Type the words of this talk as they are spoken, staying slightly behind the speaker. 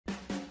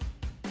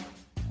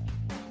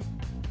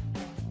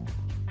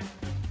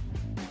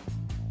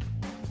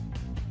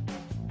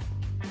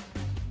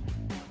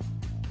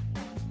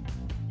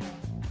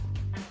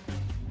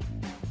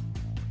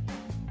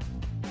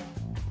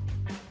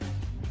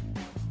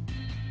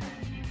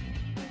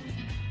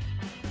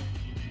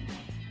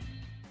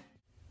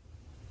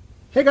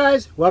Hey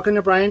guys, welcome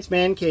to Brian's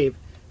Man Cave.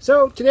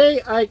 So today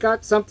I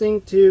got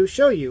something to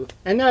show you,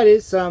 and that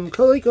is some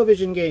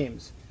Colecovision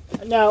games.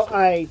 Now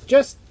I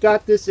just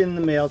got this in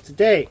the mail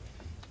today,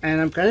 and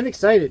I'm kind of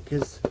excited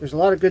because there's a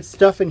lot of good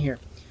stuff in here.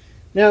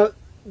 Now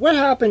what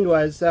happened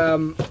was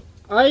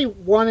I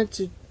wanted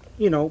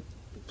to,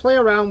 play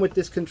around with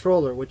this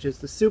controller, which is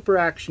the Super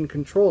Action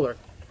controller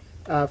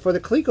for the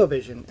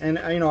Colecovision, and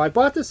I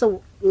bought this a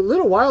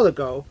little while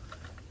ago,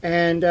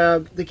 and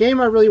the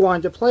game I really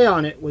wanted to play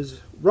on it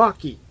was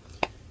Rocky.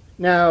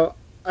 Now,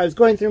 I was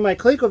going through my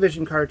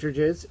Colecovision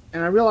cartridges,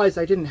 and I realized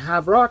I didn't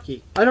have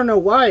Rocky. I don't know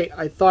why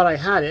I thought I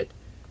had it,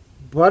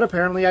 but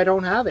apparently I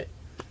don't have it.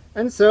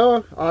 And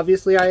so,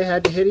 obviously, I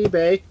had to hit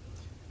eBay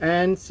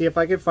and see if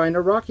I could find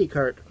a Rocky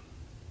cart.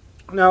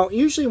 Now,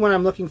 usually when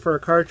I'm looking for a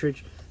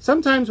cartridge,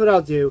 sometimes what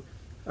I'll do,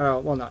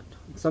 well, not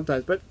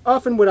sometimes, but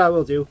often what I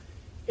will do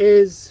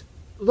is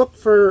look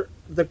for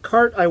the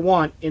cart I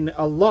want in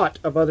a lot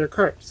of other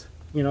carts.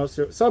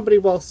 So somebody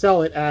will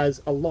sell it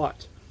as a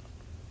lot,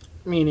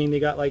 meaning they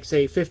got like,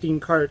 say, 15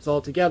 carts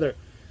all together.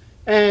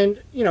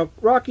 And,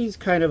 Rocky's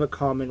kind of a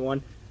common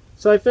one.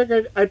 So I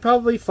figured I'd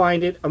probably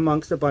find it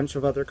amongst a bunch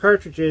of other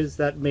cartridges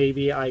that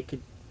maybe I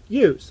could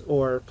use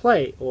or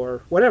play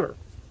or whatever.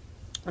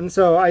 And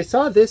so I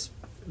saw this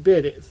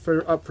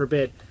up for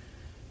bid,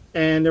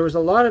 and there was a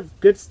lot of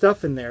good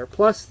stuff in there,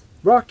 plus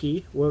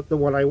Rocky was the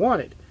one I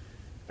wanted.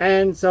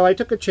 And so I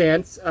took a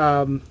chance.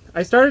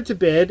 I started to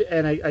bid,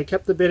 and I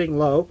kept the bidding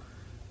low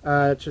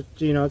to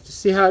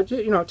see how,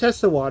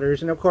 test the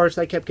waters. And of course,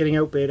 I kept getting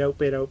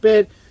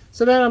outbid.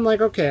 So then I'm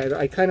like, okay,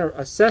 I kind of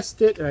assessed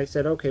it, and I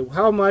said, okay,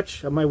 how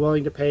much am I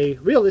willing to pay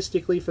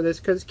realistically for this?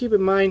 Because keep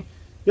in mind,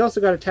 you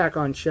also got to tack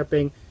on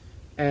shipping,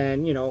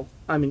 and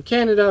I'm in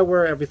Canada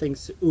where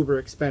everything's uber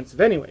expensive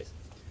anyways.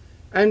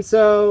 And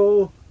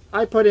so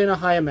I put in a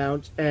high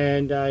amount,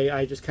 and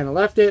I just kind of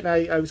left it.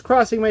 And I was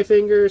crossing my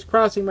fingers,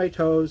 crossing my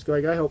toes,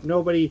 going, I hope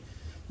nobody,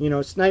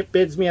 snipe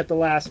bids me at the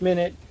last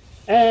minute.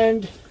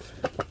 And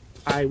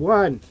I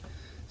won.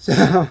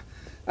 So,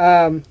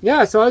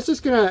 yeah, so I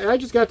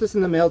just got this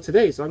in the mail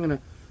today. So I'm going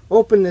to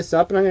open this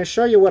up, and I'm going to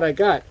show you what I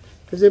got.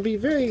 Because it'd be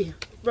very,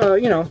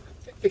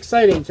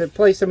 exciting to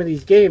play some of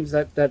these games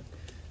that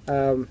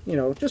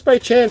just by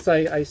chance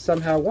I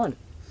somehow won.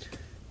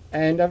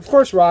 And, of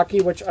course, Rocky,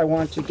 which I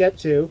want to get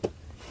to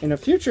in a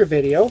future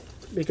video,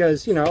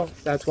 because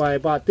that's why I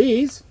bought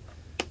these,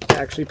 to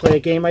actually play a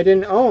game I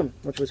didn't own,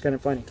 which was kind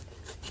of funny.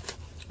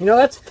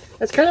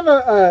 That's kind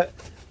of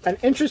an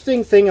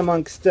interesting thing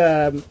amongst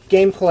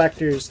game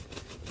collectors,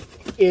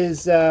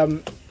 is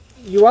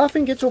you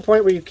often get to a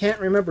point where you can't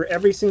remember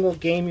every single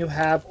game you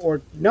have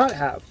or not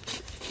have,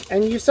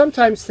 and you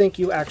sometimes think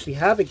you actually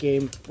have a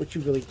game which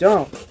you really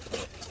don't.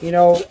 When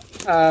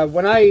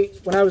I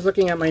was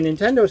looking at my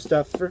Nintendo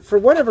stuff, for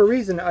whatever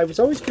reason, I was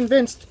always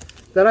convinced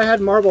that I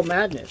had Marble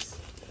Madness,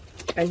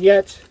 and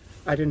yet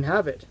I didn't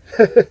have it.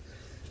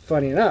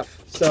 Funny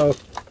enough. So,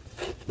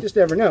 just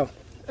never know.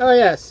 Oh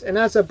yes, and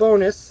as a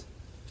bonus,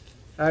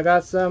 I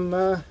got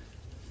some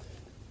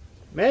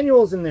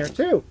manuals in there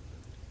too.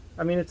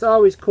 I mean, it's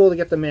always cool to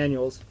get the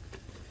manuals.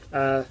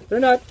 They're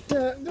not,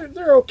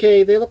 they're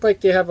okay. They look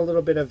like they have a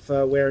little bit of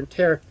wear and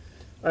tear.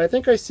 I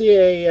think I see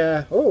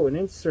an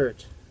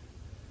insert.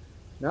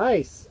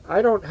 Nice.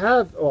 I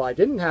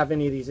didn't have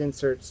any of these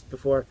inserts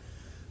before.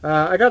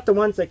 I got the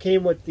ones that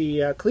came with the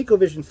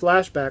Colecovision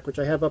flashback, which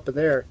I have up in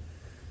there.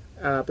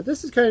 But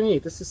this is kind of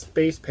neat. This is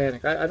Space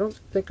Panic. I don't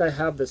think I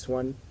have this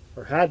one,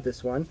 or had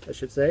this one, I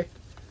should say.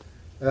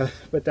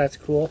 But that's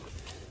cool.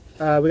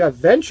 We got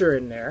Venture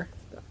in there.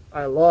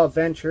 I love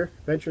Venture.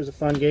 Venture is a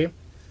fun game.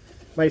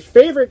 My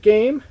favorite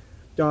game,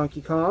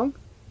 Donkey Kong.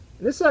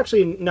 And this is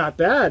actually not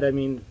bad. I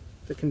mean,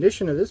 the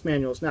condition of this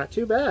manual is not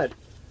too bad.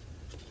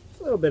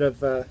 A little bit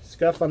of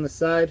scuff on the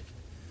side.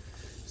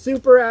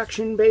 Super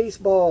Action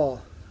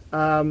Baseball.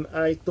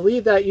 I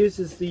believe that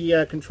uses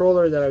the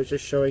controller that I was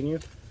just showing you.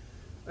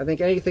 I think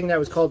anything that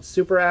was called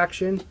Super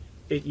Action,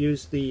 it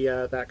used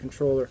the that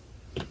controller.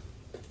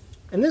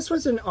 And this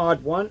was an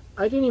odd one.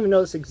 I didn't even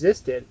know this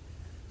existed.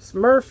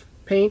 Smurf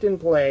Paint and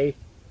Play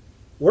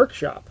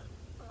Workshop.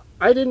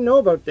 I didn't know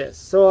about this,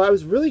 so I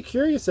was really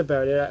curious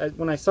about it.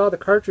 When I saw the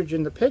cartridge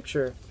in the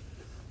picture,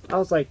 I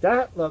was like,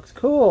 that looks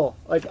cool.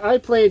 Like, I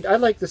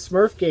like the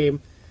Smurf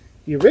game,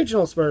 the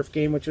original Smurf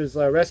game, which was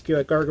Rescue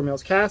at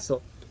Gargamel's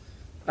Castle.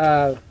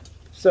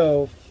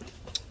 So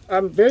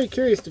I'm very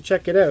curious to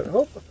check it out.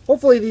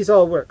 Hopefully these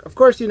all work. Of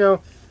course,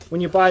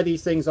 when you buy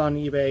these things on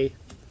eBay,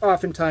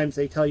 oftentimes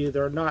they tell you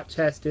they're not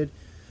tested.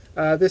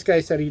 This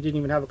guy said he didn't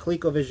even have a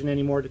Colecovision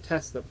anymore to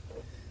test them.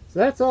 So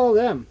that's all of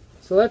them.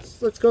 So let's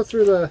go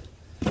through the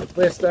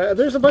list.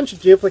 There's a bunch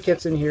of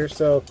duplicates in here,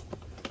 so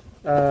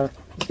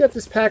let's get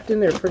this packed in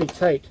there pretty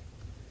tight.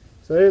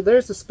 So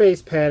there's the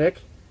Space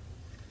Panic.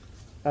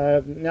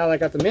 Now I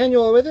got the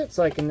manual with it,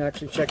 so I can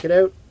actually check it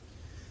out.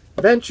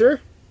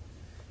 Venture.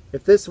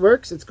 If this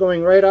works, it's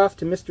going right off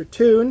to Mr.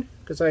 Toon,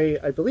 because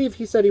I believe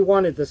he said he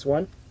wanted this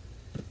one.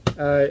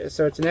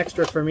 So it's an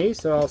extra for me,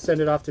 so I'll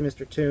send it off to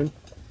Mr. Toon.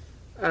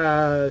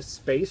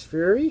 Space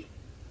Fury.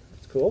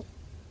 That's cool.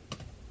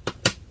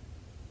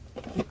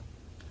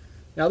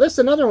 Now this is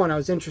another one I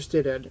was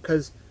interested in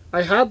because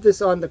I had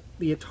this on the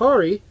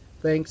Atari,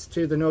 thanks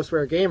to the No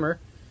Swear Gamer,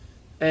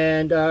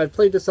 and I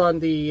played this on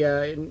the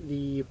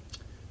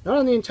not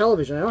on the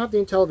Intellivision. I don't have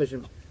the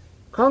Intellivision.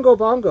 Congo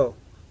Bongo.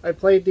 I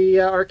played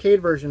the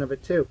arcade version of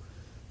it too.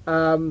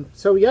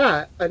 So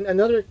yeah,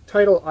 another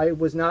title I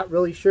was not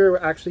really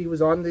sure actually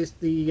was on the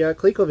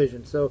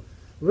Colecovision. So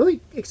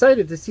really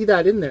excited to see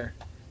that in there.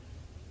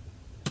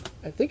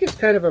 I think it's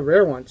kind of a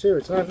rare one too.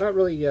 It's not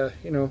really you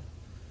know,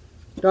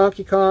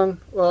 Donkey Kong.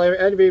 Well,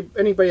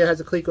 anybody that has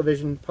a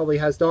Colecovision probably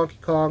has Donkey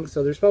Kong.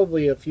 So there's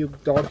probably a few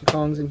Donkey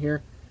Kongs in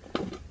here.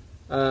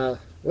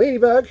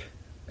 Ladybug.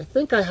 I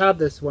think I have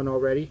this one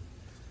already.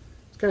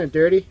 It's kind of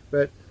dirty,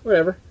 but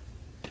whatever.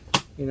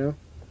 You know,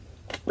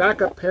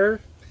 backup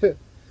pair.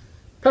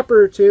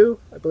 Pepper 2.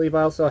 I believe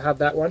I also have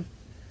that one.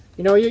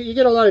 You know, you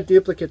get a lot of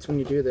duplicates when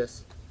you do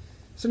this.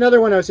 It's another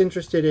one I was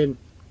interested in.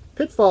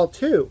 Pitfall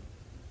 2.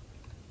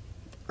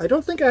 I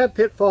don't think I have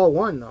Pitfall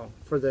 1 though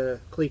for the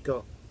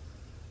Coleco.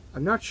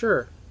 I'm not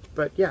sure,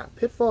 but yeah,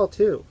 Pitfall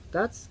 2.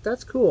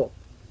 That's cool.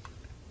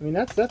 I mean,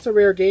 that's a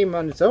rare game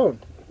on its own.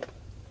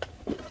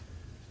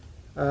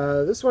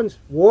 This one's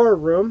War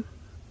Room.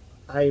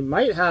 I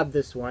might have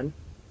this one.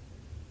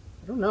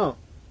 I don't know.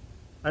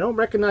 I don't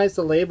recognize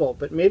the label,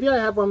 but maybe I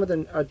have one with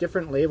a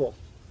different label.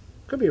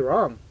 Could be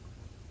wrong.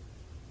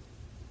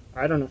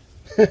 I don't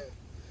know.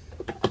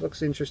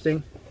 Looks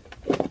interesting.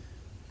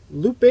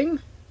 Looping.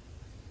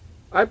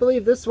 I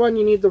believe this one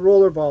you need the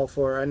roller ball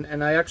for,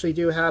 and I actually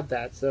do have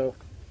that, so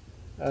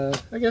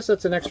I guess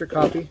that's an extra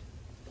copy.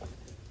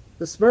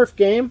 The Smurf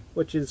game,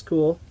 which is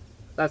cool.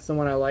 That's the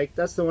one I like.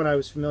 That's the one I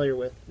was familiar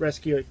with.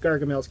 Rescue at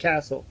Gargamel's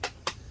Castle.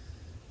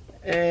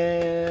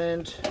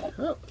 And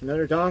oh,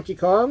 another Donkey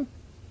Kong.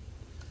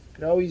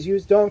 Could always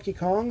use Donkey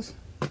Kongs.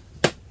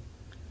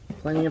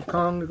 Plenty of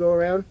Kong to go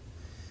around.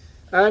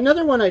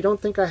 Another one I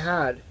don't think I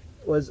had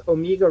was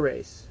Omega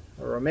Race,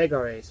 or Omega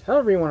Race,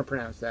 however you want to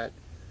pronounce that.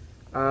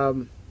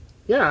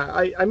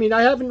 Yeah, I mean,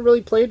 I haven't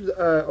really played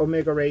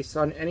Omega Race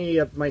on any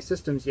of my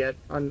systems yet,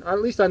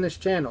 at least on this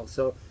channel,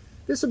 so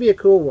this will be a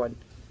cool one.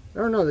 I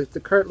don't know, the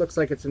cart looks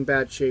like it's in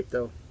bad shape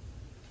though.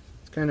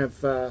 It's kind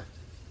of, you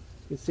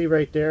can see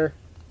right there,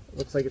 it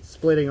looks like it's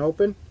splitting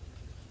open.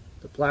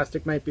 The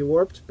plastic might be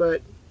warped,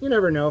 but you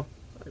never know.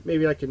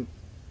 Maybe I can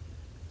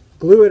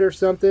glue it or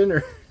something,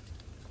 or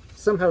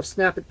somehow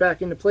snap it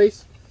back into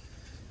place.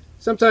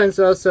 Sometimes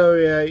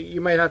also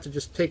you might have to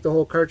just take the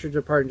whole cartridge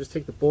apart and just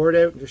take the board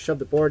out and just shove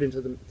the board into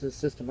the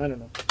system. I don't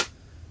know.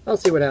 I'll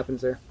see what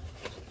happens there.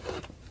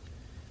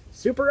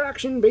 Super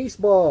Action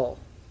Baseball.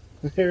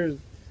 There's,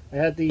 I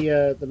had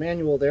the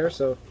manual there,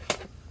 so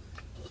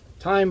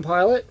Time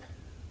Pilot.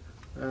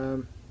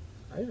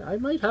 I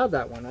might have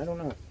that one. I don't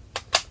know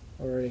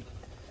already.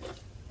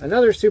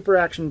 Another Super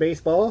Action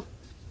Baseball.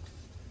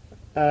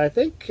 I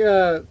think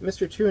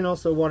Mr. Toon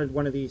also wanted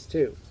one of these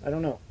too. I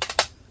don't know.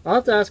 I'll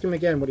have to ask him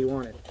again what he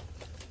wanted.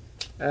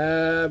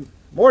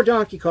 More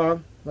Donkey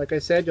Kong. Like I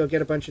said, you'll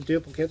get a bunch of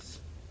duplicates.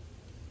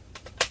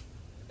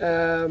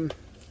 Donkey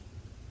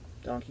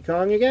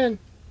Kong again.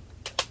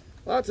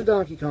 Lots of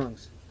Donkey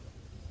Kongs.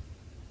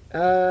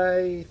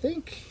 I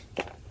think,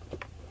 if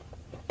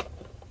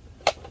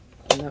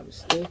I'm not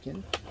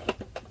mistaken,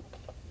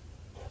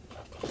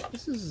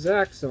 this is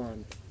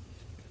Zaxxon,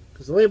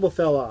 because the label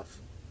fell off.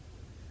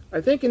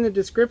 I think in the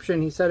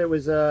description he said it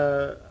was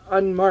a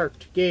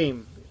unmarked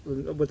game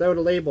without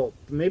a label.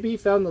 Maybe he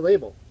found the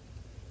label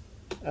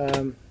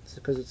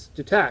because it's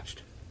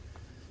detached.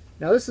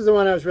 Now this is the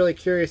one I was really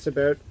curious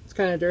about. It's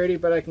kind of dirty,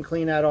 but I can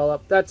clean that all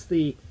up. That's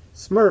the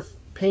Smurf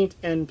Paint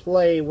and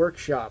Play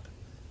Workshop.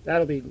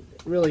 That'll be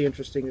really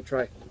interesting to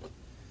try.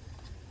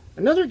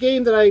 Another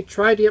game that I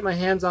tried to get my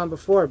hands on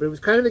before, but it was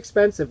kind of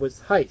expensive,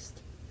 was Heist.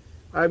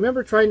 I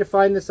remember trying to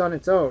find this on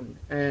its own,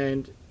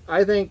 and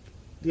I think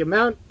the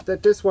amount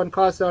that this one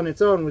cost on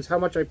its own was how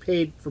much I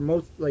paid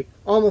for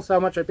almost how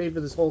much I paid for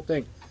this whole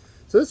thing.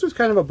 So this was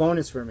kind of a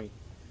bonus for me.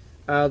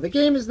 The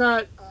game is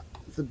not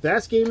the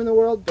best game in the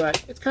world,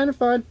 but it's kind of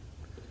fun.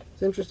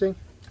 It's interesting.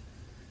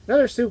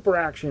 Another Super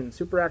Action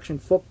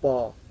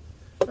Football.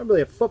 I'm not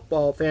really a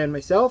football fan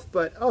myself,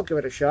 but I'll give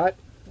it a shot.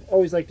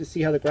 Always like to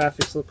see how the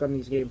graphics look on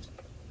these games.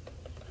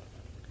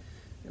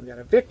 And we got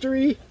a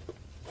Victory,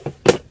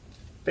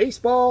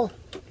 Baseball,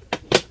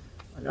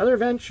 another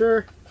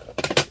Venture,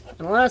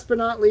 and last but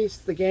not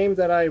least, the game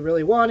that I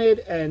really wanted,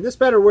 and this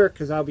better work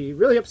because I'll be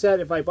really upset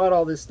if I bought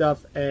all this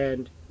stuff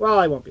and, well,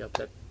 I won't be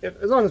upset,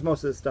 as long as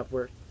most of this stuff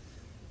works.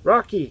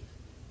 Rocky,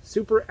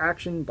 Super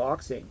Action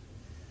Boxing.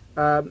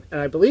 And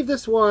I believe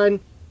this one,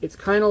 it's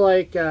kind of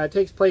like,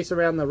 takes place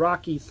around the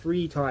Rocky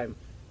 3 time,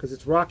 because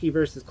it's Rocky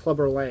versus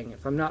Clubber Lang,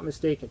 if I'm not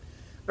mistaken.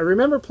 I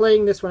remember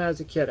playing this when I was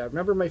a kid. I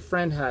remember my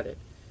friend had it,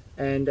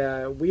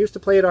 and we used to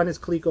play it on his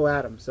Coleco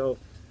Atom. So,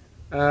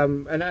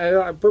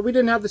 but we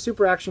didn't have the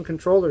Super Action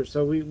controllers,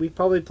 so we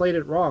probably played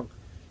it wrong,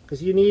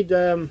 because you need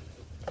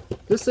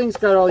this thing's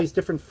got all these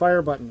different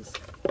fire buttons.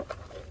 I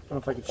don't know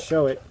if I could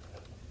show it.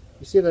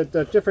 You see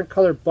the different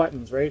colored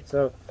buttons, right?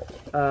 So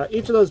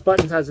each of those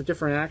buttons has a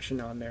different action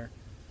on there.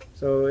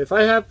 So if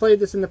I have played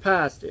this in the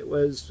past,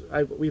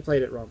 we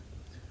played it wrong.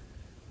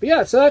 But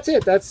yeah, so that's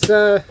it. That's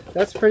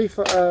pretty.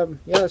 Yeah,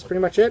 that's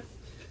pretty much it.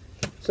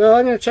 So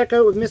I'm gonna check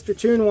out what Mr.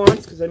 Toon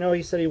wants, because I know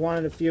he said he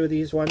wanted a few of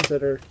these ones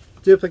that are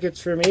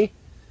duplicates for me.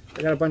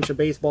 I got a bunch of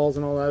baseballs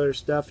and all that other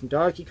stuff, and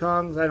Donkey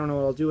Kongs. I don't know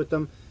what I'll do with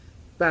them.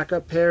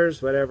 Backup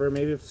pairs, whatever.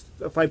 Maybe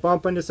if I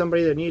bump into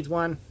somebody that needs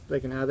one, they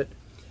can have it.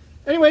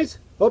 Anyways,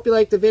 hope you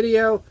liked the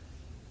video.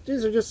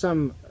 These are just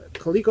some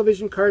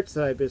Colecovision carts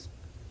that I'm just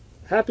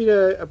happy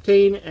to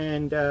obtain,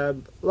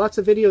 and lots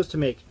of videos to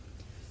make.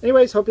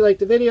 Anyways, hope you liked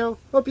the video.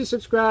 Hope you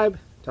subscribe.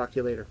 Talk to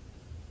you later.